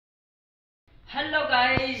Hello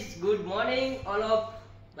guys, good morning all of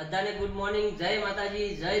બધાને good morning. જય માતાજી,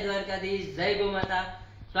 જય દ્વારકાધીશ, જય ગો માતા.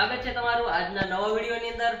 સ્વાગત છે તમારું આજના નવા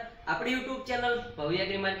વિડીયોની અંદર આપણી યુટ્યુબ ચેનલ ભવ્ય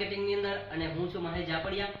એગ્રી માર્કેટિંગ ની અંદર. અને હું છું મહેશ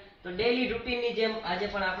જાપડિયા. તો ડેઈલી રૂટીનની જેમ આજે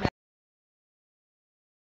પણ આપણે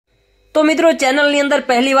તો મિત્રો ચેનલની અંદર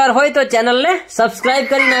પહેલી વાર હોય તો ચેનલને સબસ્ક્રાઇબ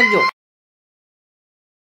કરી નાખજો.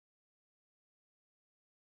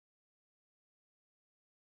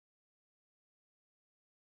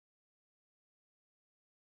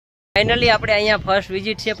 ફાઇનલી આપણે અહીંયા ફર્સ્ટ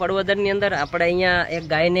વિઝિટ છે પડવદરની અંદર. આપણે અહીંયા એક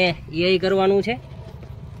ગાયને ઈઆઈ કરવાનું છે,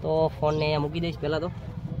 તો ફોનને અહીંયા મૂકી દઈશ. પહેલાં તો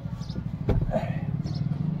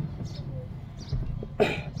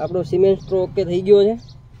આપણો સિમેન્ટ સ્ટ્રો ઓકે થઈ ગયો છે.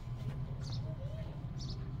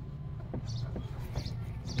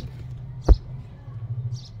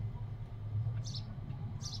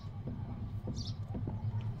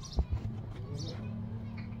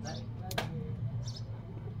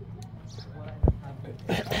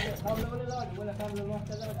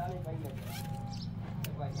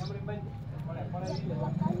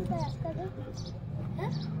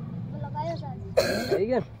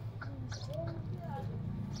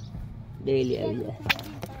 ડેઈલી આવી જાય.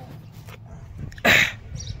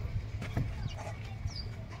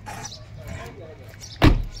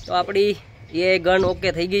 તો આપણી એ ગન ઓકે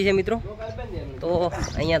થઈ ગઈ છે મિત્રો. તો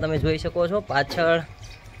અહીંયા તમે જોઈ શકો છો પાછળ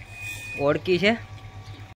ઓળકી છે.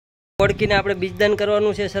 ઓળકીને આપણે બીજદાન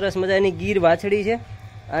કરવાનું છે. સરસ મજાની ગીર વાછડી છે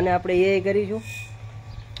અને આપણે એ કરીશું.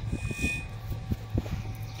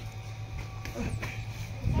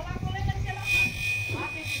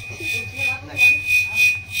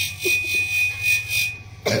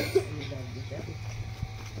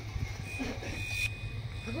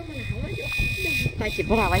 પાછી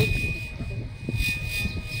ભરાવાય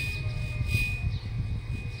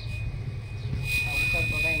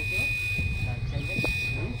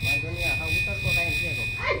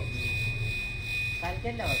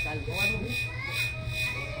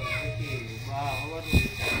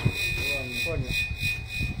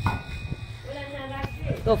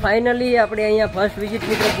તો ફાઇનલી આપણે અહીંયા ફર્સ્ટ વિઝિટ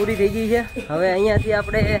મિત્રો પૂરી થઈ ગઈ છે. હવે અહીંયાથી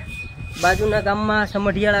આપણે બાજુના ગામમાં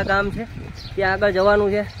સમઢિયાળા ગામ છે, ત્યાં આગળ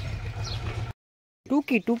જવાનું છે.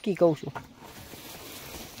 ટૂંકી ટૂંકી કહું છું.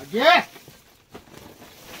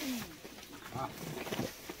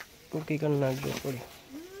 ટૂંકી કરી નાખજો થોડી.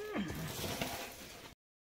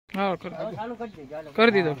 હા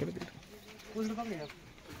કરી દીધો.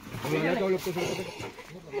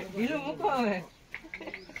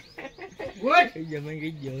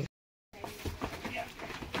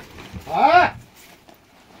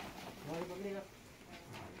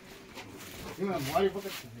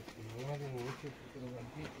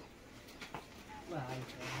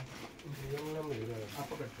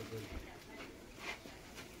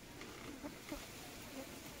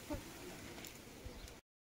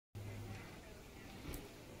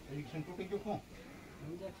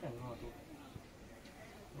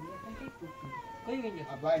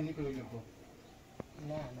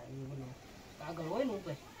 કાગળ હોય ને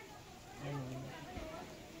ઉપર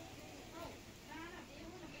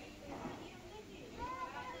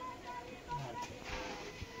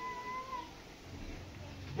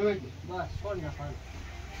બસ કોણ નાખવાનું.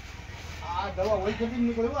 આ દવા હોય છે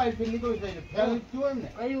નીકળ્યું આ ફેર નીકળી જાય ફેલ થયું ને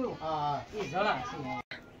કયું હા એ જળા છે.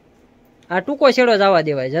 આ ટૂંકો છેડો જવા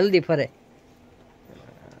દેવાય, જલ્દી ફરે.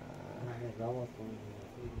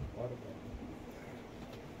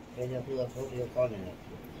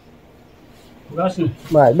 બસ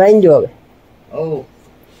બાંધજો હવે.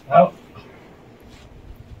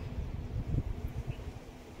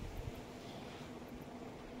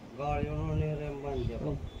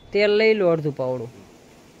 તેલ લઈ લો અડધું પાવડું.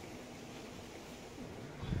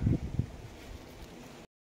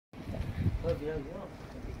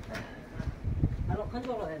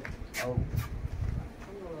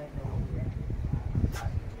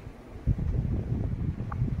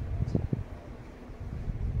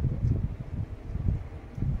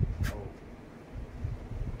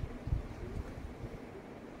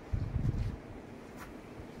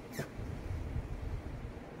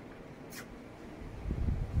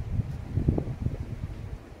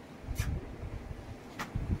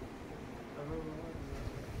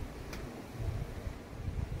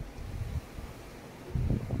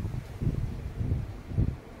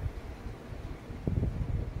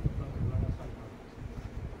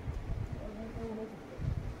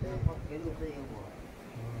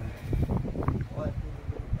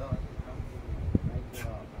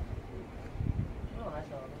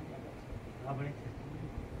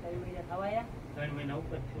 ત્રણ મહિના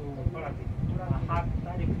ઉપર થોડા 7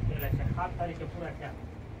 તારીખ પહેલા છે, 7 તારીખે પૂરા થયા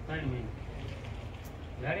 3 મહિના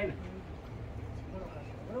લડે ને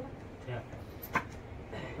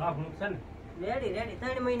રેડી રેડી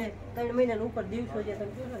 3 મહિના ઉપર દિવસો છે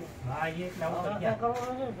તમે કહો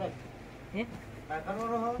છો ને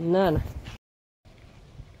ના ના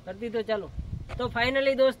કરતી તો ચાલો. તો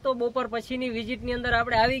ફાઇનલી દોસ્તો બપોર પછીની વિઝિટ ની અંદર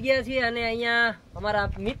આપણે આવી ગયા છીએ અને અહીંયા અમારા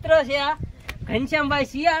મિત્ર છે આ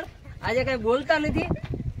ઘનશ્યામભાઈ શિયાળ. આજે કઈ બોલતા નથી,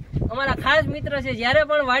 અમારા ખાસ મિત્ર છે. જયારે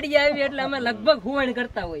પણ વાડી આવી એટલે અમે લગભગ હુવણ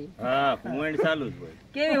કરતા હોય. હા, હુવણ ચાલુ જ હોય.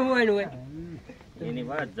 કેવી હુવણ હોય એની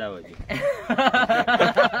વાત જાવ છે.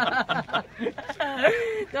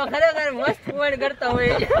 તો ખરેખર મસ્ત હુવણ કરતા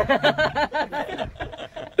હોય.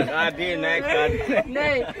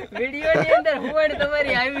 નહીં, વિડીયો ની અંદર હુવણ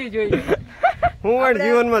તમારી આવવી જોઈએ. હુવણ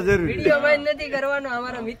જીવનમાં જરૂરી. વિડીયો બંધ નથી કરવાનો.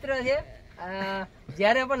 અમારો મિત્ર છે.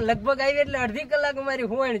 જયારે પણ લગભગ આવી એટલે અડધી કલાક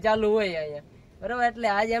અમારી હુવણ ચાલુ હોય અહીંયા, બરોબર. એટલે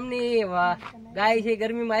આજ એમની ગાય છે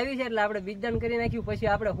ગરમીમાં આવી છે એટલે આપણે બીજદાન કરી નાખ્યું,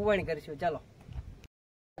 પછી આપણે હુવણ કરીશું. ચાલો.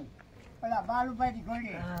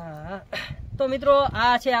 તો મિત્રો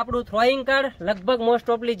આ છે આપણું થ્રોઈંગ કાર્ડ. લગભગ મોસ્ટ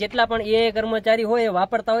ઓફલી જેટલા પણ એ કર્મચારી હોય એ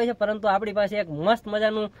વાપરતા હોય છે, પરંતુ આપણી પાસે એક મસ્ત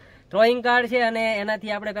મજાનું થ્રોઈંગ કાર્ડ છે અને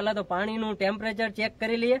એનાથી આપણે પહેલા તો પાણીનું ટેમ્પરેચર ચેક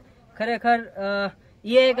કરી લઈએ. ખરેખર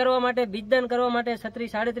એ કરવા માટે, બીજદાન કરવા માટે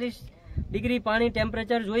 36-37 ડિગ્રી પાણી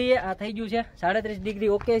ટેમ્પરેચર જોઈએ. આ થઈ ગયું છે 37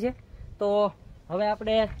 ડિગ્રી, ઓકે છે. તો હવે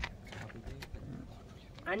આપણે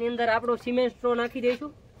આની અંદર આપણો સિમેન્ટ સ્ટ્રો નાખી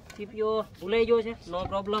દઈશું. સીપીઓ ભૂલાઈ ગયો છે, નો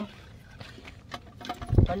પ્રોબ્લેમ.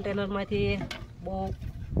 કન્ટેનરમાંથી બહુ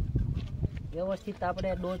વ્યવસ્થિત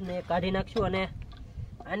આપણે ડોઝને કાઢી નાખશું અને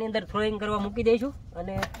આની અંદર થ્રોઈંગ કરવા મૂકી દઈશું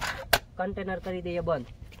અને કન્ટેનર કરી દઈએ બંધ.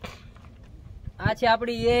 આ છે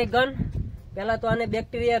આપણી એ ગન. પહેલાં તો આને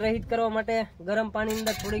બેક્ટેરિયા રહિત કરવા માટે ગરમ પાણીની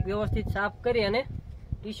અંદર થોડીક વ્યવસ્થિત સાફ કરી અને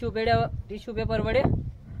ટીશ્યુ પેપર વડે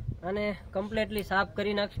અને કમ્પ્લીટલી સાફ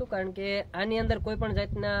કરી નાખશું, કારણ કે આની અંદર કોઈ પણ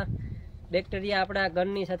જાતના બેક્ટેરિયા આપણા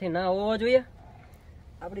ગનની સાથે ના હોવો જોઈએ.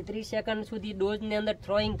 આપણી 30 સેકન્ડ સુધી ડોઝની અંદર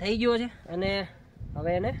થ્રોઈંગ થઈ ગયો છે અને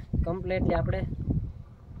હવે એને કમ્પ્લીટલી આપણે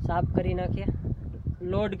સાફ કરી નાખીએ.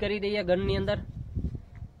 લોડ કરી દઈએ ગનની અંદર.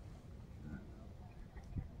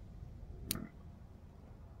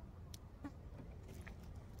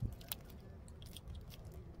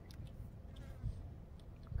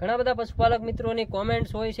 ઘણા બધા પશુપાલક મિત્રોની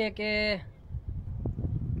કોમેન્ટ્સ હોય છે કે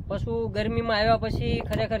પશુ ગરમીમાં આવ્યા પછી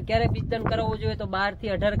ખરેખર ક્યારે બીજદાન કરાવવું જોઈએ, તો 12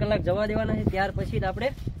 થી 18 કલાક જવા દેવાના છે, ત્યાર પછી જ આપણે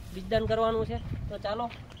બીજદાન કરવાનું છે. તો ચાલો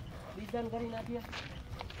બીજદાન કરી નાખીએ.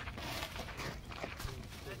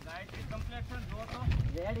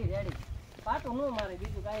 રેડી રેડી પાટું ન મારે,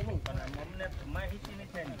 બીજું કાંઈ નહીં.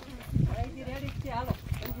 માહિતી રેડી છે. હાલો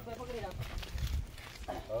પકડી રાખો.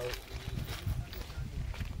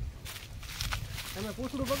 તમે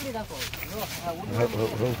પૂછડું પકડી રાખો.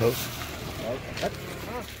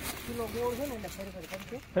 કિલો ગોળ છે ને એટલે ફરી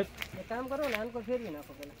કરશે. એક કામ કરો ને, આનકો ફેરવી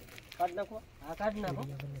નાખો. પેલા કાઢ નાખો. હા, કાઢી નાખો.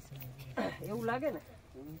 એવું લાગે ને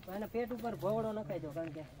તો એને પેટ ઉપર ભોવડો નખાઈ દો,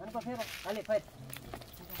 કારણ કે આનકો ફેરો. હાલી ફેર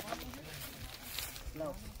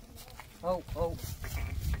લાવ. હવ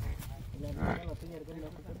ક્લિયર કરી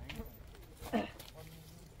નાખો.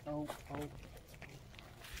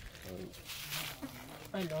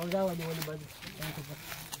 જવા દે ઓલી બાજુ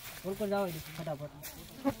ઉપર જવા દે ફટાફટ.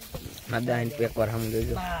 પેપર સમજો.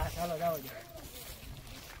 ચાલો જવા દે.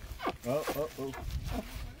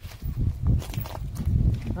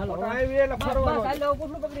 હાલો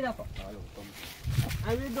પકડી રાખો.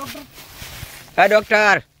 આવી ડોક્ટર. હા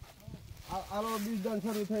ડોક્ટર. આનો બીજદાન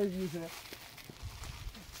શરૂ થઈ ગયું છે.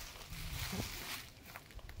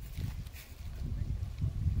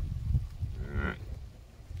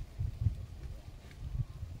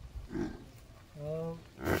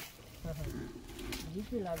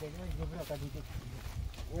 લાગે જબરો કાઢી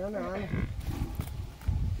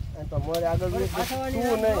તો મોરે આગળ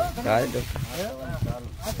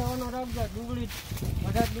ડુંગળી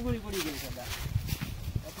વધારે ડુંગળી પડી ગઈ છે.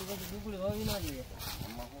 એટલી બધી ડુંગળી હોવી ના જોઈએ.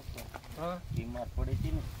 હા, બીમાર પડી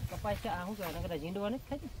હતી ને. કપાસ છે આ શું કહેવાય, નકરા ઝીંડવા નથી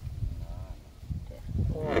ખાતી.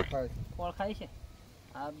 ફળ ખાય છે.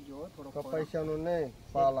 આપજો થોડો કપાસિયાનું નહીં,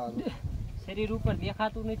 પાલાનું. શરીર ઉપર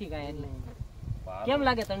દેખાતું નથી કાંઈ, એટલે કેમ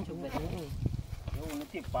લાગે તનસુખભાઈ? એવું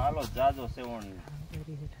નથી, પાલો જાજો સેવણ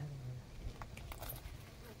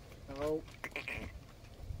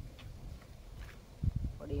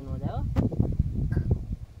પડી નો જાવ.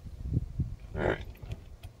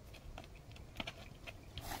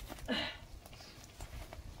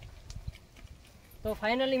 તો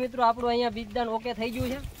ફાઇનલી મિત્રો આપણું અહીંયા બીજદાન ઓકે થઈ ગયું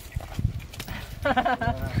છે.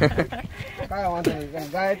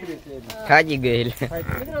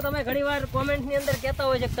 મિત્રો તમે ઘણી વાર કોમેન્ટ ની અંદર કહેતા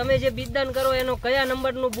હોય છે કે તમે જે બીજદાન કરો એનો કયા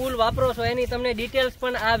નંબર નું બુલ વાપરો છો, એની તમને ડિટેલ્સ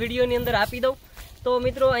પણ આ વિડીયો ની અંદર આપી દઉં. તો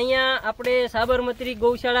મિત્રો અહીંયા આપણે સાબરમતી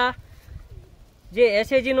ગૌશાળા જે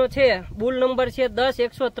એસએજી નો છે બુલ નંબર છે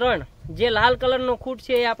 10-103, જે લાલ કલરનો ખૂટ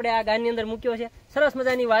છે એ આપણે આ ગાયની અંદર મૂક્યો છે. સરસ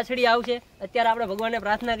મજાની વાછડી આવશે. અત્યારે આપણે ભગવાનને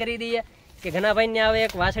પ્રાર્થના કરી દઈએ કે ઘનાભાઈને આવે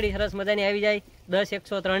એક વાછડી સરસ મજાની આવી જાય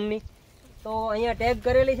 10-103 ની. તો અહીંયા ટેગ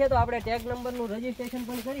કરેલી છે, તો આપણે ટેગ નંબરનું રજીસ્ટ્રેશન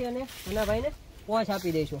પણ કરી અને ઘનાભાઈને પહોંચ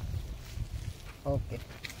આપી દઈશું. ઓકે,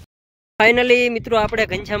 ફાઇનલી મિત્રો આપણે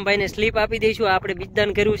ઘનશ્યામભાઈને સ્લીપ આપી દઈશું. આપણે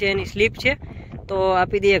બીજદાન કર્યું છે એની સ્લીપ છે, તો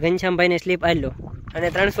આપી દઈએ ઘનશ્યામભાઈને સ્લીપ. આલો અને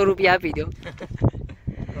 300 રૂપિયા આપી દો.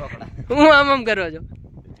 હું આમ કરો છો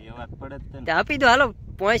આપી દો. હાલો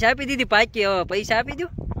પહોંચ આપી દીધી પાકી. હવે પૈસા આપી દો.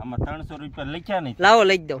 આમાં 300 રૂપિયા લખ્યા નહીં. લાવો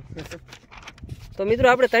લખી દઉં. તો મિત્રો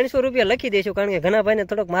આપણે 300 રૂપિયા લખી દઈશું, કારણ કે ઘણા ભાઈને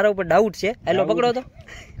થોડોક મારા ઉપર ડાઉટ છે. હાલો પકડો તો,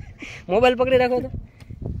 મોબાઈલ પકડી રાખો તો.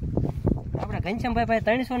 આપણે ઘનશ્યામભાઈ પાસે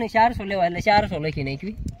 300 ને 400 લેવા, એટલે 400 લખી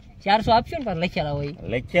નાખવી. 400 આપશો ને પણ લખેલા હોય.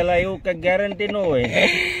 લખેલા એવું કઈ ગેરંટી ન હોય.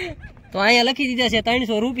 તો અહીંયા લખી દીધા છે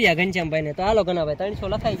 300 રૂપિયા ઘનશ્યામભાઈ ને. તો હાલો ઘનાભાઈ 300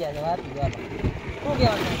 લખાઈ જાય છે. આપી દો. શું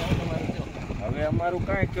કહેવાનું હવે અમારું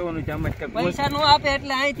કાંઈ કેવાનું છે, આમાં પૈસા નો આપે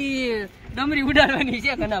એટલે અહીંથી ડમરી ઉડાડવાની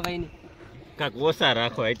છે ઘનાભાઈ ની. કાક ઓછા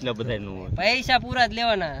રાખો, એટલા બધા નું હોય. પૈસા પૂરા જ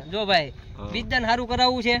લેવાના. જો ભાઈ બીજદાન સારું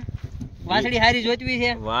કરાવવું છે, વાસળી હારી જોતવી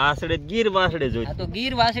છે. વાસડે ગીર વાસડે જોઈ. આ તો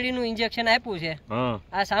ગીર વાસળી નું ઇન્જેક્શન આપ્યું છે. હા,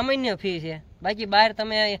 આ સામાન્ય ફી છે. બાકી બહાર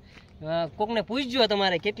તમે કોકને પૂછજો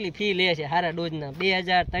તમારે કેટલી ફી લે છે હારા ડોઝ ના.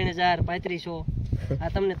 2000, 3000, 3500. આ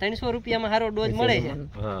તમને 300 રૂપિયામાં સારો ડોઝ મળે છે.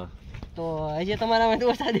 હા, તો હજી તમારામાં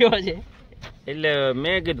ઓછા દેવા છે. એટલે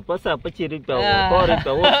મેં કીધું 25 રૂપિયા 100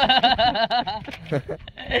 રૂપિયા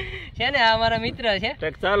છે ને. આ મારા મિત્ર છે.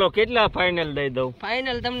 ચાલો કેટલા ફાઇનલ દઈ દઉં?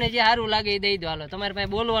 ફાઇનલ તમને જે સારું લાગે એ દઈ દો. હાલો તમારે પાસે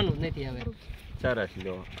બોલવાનું જ નથી હવે. સરસ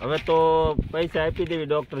લો. હવે તો પૈસા આપી દેવી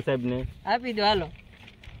ડોક્ટર સાહેબ ને. આપી દો. હાલો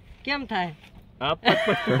કેમ થાય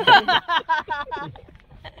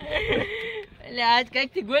એટલે આજ કઈક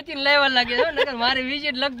થી ગોતીને લાવવા લાગે છે. નકર મારી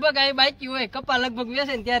વિઝિટ લગભગ અહીં બાકી હોય. કપા લગભગ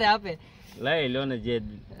વેસે ને ત્યારે આપે. લઈ લો ને. જે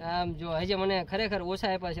આમ જો હજી મને ખરેખર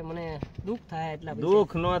ઓછા આપ્યા છે, મને દુઃખ થાય. એટલા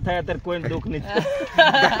દુઃખ ન થાય ત્યારે કોઈ દુઃખ નહીં.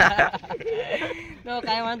 તો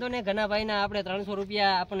કાંઈ વાંધો નહીં. ઘનાભાઈ ના આપણે 300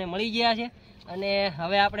 રૂપિયા આપણને મળી ગયા છે. અને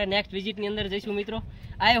હવે આપણે નેક્સ્ટ વિઝિટ ની અંદર જઈશું. મિત્રો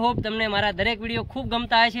આઈ હોપ તમને મારા દરેક વિડીયો ખૂબ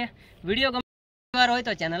ગમતા હશે. વિડીયો ગમતા હોય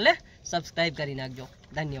તો ચેનલને સબસ્ક્રાઇબ કરી નાખજો.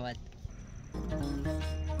 ધન્યવાદ.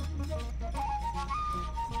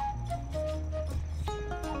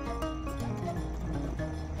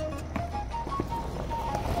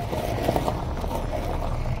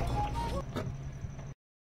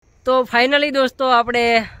 તો ફાઇનલી દોસ્તો આપણે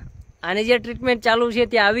આની જે ટ્રીટમેન્ટ ચાલુ છે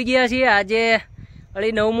ત્યાં આવી ગયા છીએ. આજે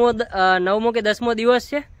 9મો કે 10મો દિવસ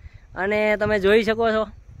છે અને તમે જોઈ શકો છો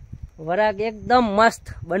વરાગ એકદમ મસ્ત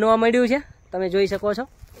બનવા માંડ્યું છે. તમે જોઈ શકો છો.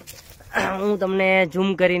 હું તમને ઝૂમ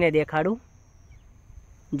કરીને દેખાડું.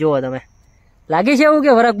 જુઓ તમે, લાગે છે એવું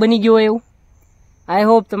કે વરાગ બની ગયો હોય એવું? આઈ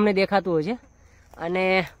હોપ તમને દેખાતું હશે. અને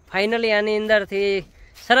ફાઇનલી આની અંદરથી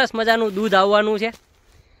સરસ મજાનું દૂધ આવવાનું છે.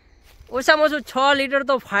 ઓછામાં ઓછું 6 લીટર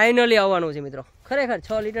તો ફાઇનલી આવવાનું છે મિત્રો. ખરેખર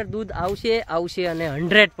 6 લીટર દૂધ આવશે અને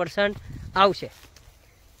 100% આવશે.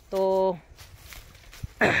 તો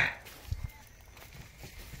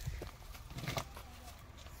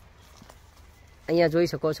અહીંયા જોઈ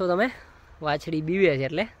શકો છો તમે, વાછડી બીવે છે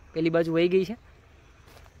એટલે પેલી બાજુ વહી ગઈ છે.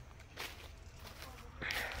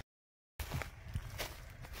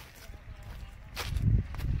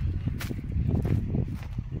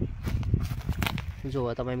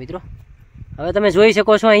 જુઓ તમે મિત્રો, હવે તમે જોઈ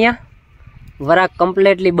શકો છો અહીંયા વરાક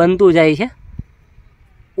કમ્પ્લીટલી બનતું જાય છે.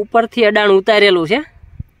 ઉપરથી અડાણ ઉતારેલું છે.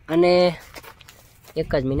 અને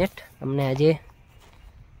એક જ મિનિટ તમને આજે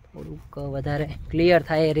થોડુંક વધારે ક્લિયર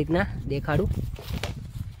થાય એ રીતના દેખાડું.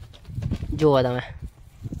 જુઓ તમે,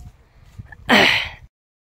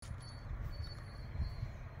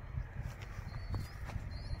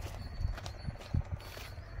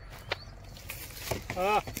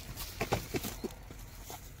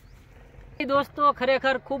 દોસ્તો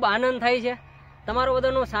ખરેખર ખૂબ આનંદ થાય છે. તમારો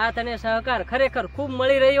બધાનો સાથ અને સહકાર ખરેખર ખૂબ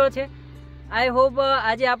મળી રહ્યો છે. આઈ હોપ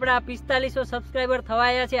આજે આપણા 4500 સબસ્ક્રાઈબર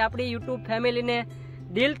થવાયા છે. આપણી યુટ્યુબ ફેમિલીને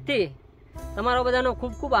દિલથી તમારો બધાનો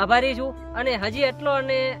ખૂબ ખૂબ આભારી છું. અને હજી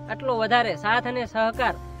આટલો વધારે સાથ અને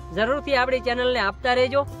સહકાર જરૂરથી આપણી ચેનલને આપતા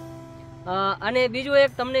રહેજો. અને બીજું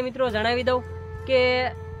એક તમને મિત્રો જણાવી દઉં કે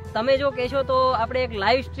તમે જો કહેશો તો આપણે એક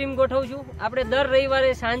લાઈવ સ્ટ્રીમ ગોઠવશું. આપણે દર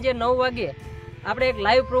રવિવારે સાંજે 9 વાગ્યે આપણે એક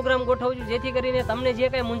લાઈવ પ્રોગ્રામ ગોઠવશું, જેથી કરીને તમને જે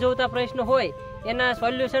કંઈ મૂંઝવતા પ્રશ્ન હોય એના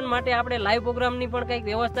સોલ્યુશન માટે આપણે લાઈવ પ્રોગ્રામની પણ કંઈક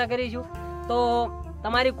વ્યવસ્થા કરીશું. તો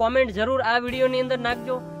તમારી કોમેન્ટ જરૂર આ વિડીયોની અંદર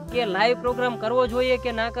નાખજો કે લાઈવ પ્રોગ્રામ કરવો જોઈએ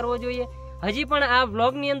કે ના કરવો જોઈએ. હજી પણ આ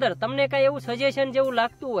વ્લોગની અંદર તમને કાંઈ એવું સજેશન જેવું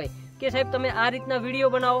લાગતું હોય કે સાહેબ તમે આ રીતના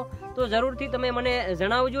વિડીયો બનાવો, તો જરૂરથી તમે મને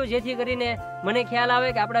જણાવજો, જેથી કરીને મને ખ્યાલ આવે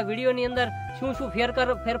કે આપણા વિડીયોની અંદર શું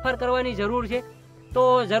ફેરફાર કરવાની જરૂર છે. તો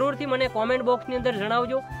જરૂરથી મને કોમેન્ટ બોક્સની અંદર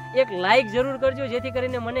જણાવજો. એક લાઇક જરૂર કરજો, જેથી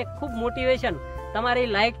કરીને મને ખૂબ મોટિવેશન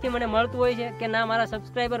તમારી લાઇકથી મને મળતું હોય છે કે ના, મારા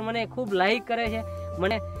સબસ્ક્રાઈબર મને ખૂબ લાઇક કરે છે,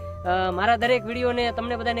 મને મારા દરેક વિડીયોને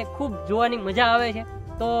તમને બધાને ખૂબ જોવાની મજા આવે છે.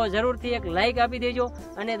 તો જરૂરથી એક લાઇક આપી દેજો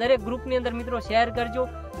અને દરેક ગ્રુપની અંદર મિત્રો શેર કરજો,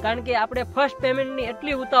 કારણ કે આપણે ફર્સ્ટ પેમેન્ટની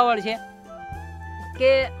એટલી ઉતાવળ છે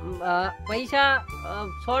કે પૈસા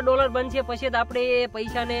 $100 બનશે પછી જ આપણે એ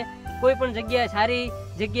પૈસાને કોઈ પણ જગ્યાએ, સારી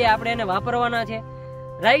જગ્યાએ આપણે એને વાપરવાના છે,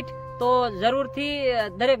 રાઈટ? તો જરૂરથી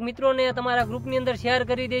દરેક મિત્રોને તમારા ગ્રુપની અંદર શેર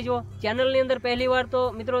કરી દેજો. ચેનલની અંદર પહેલી વાર તો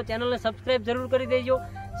મિત્રો ચેનલને સબસ્ક્રાઇબ જરૂર કરી દેજો.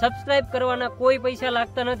 સબસ્ક્રાઇબ કરવાના કોઈ પૈસા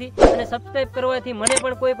લાગતા નથી અને સબસ્ક્રાઇબ કરવાથી મને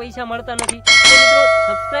પણ કોઈ પૈસા મળતા નથી. તો મિત્રો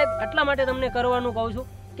સબસ્ક્રાઇબ એટલા માટે તમને કરવાનું કહું છું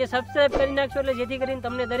કે સબસ્ક્રાઇબ કરી નાખશો એટલે જેથી કરીને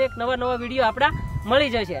તમને દરેક નવા વિડીયો આપણા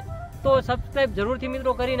મળી જશે. તો સબસ્ક્રાઇબ જરૂરથી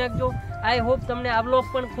મિત્રો કરી નાખજો. આઈ હોપ તમને આ બ્લોગ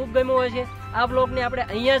પણ ખૂબ ગમ્યો હશે. આ બ્લોગને આપણે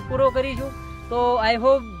અહીંયા જ પૂરો કરીશું. તો આઈ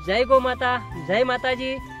હોપ જય ગો માતા, જય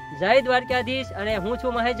માતાજી, જય દ્વારકાધીશ. અને હું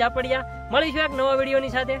છું મહેશ જાપડિયા. મળીશું એક નવા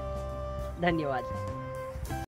વિડીયોની સાથે. ધન્યવાદ.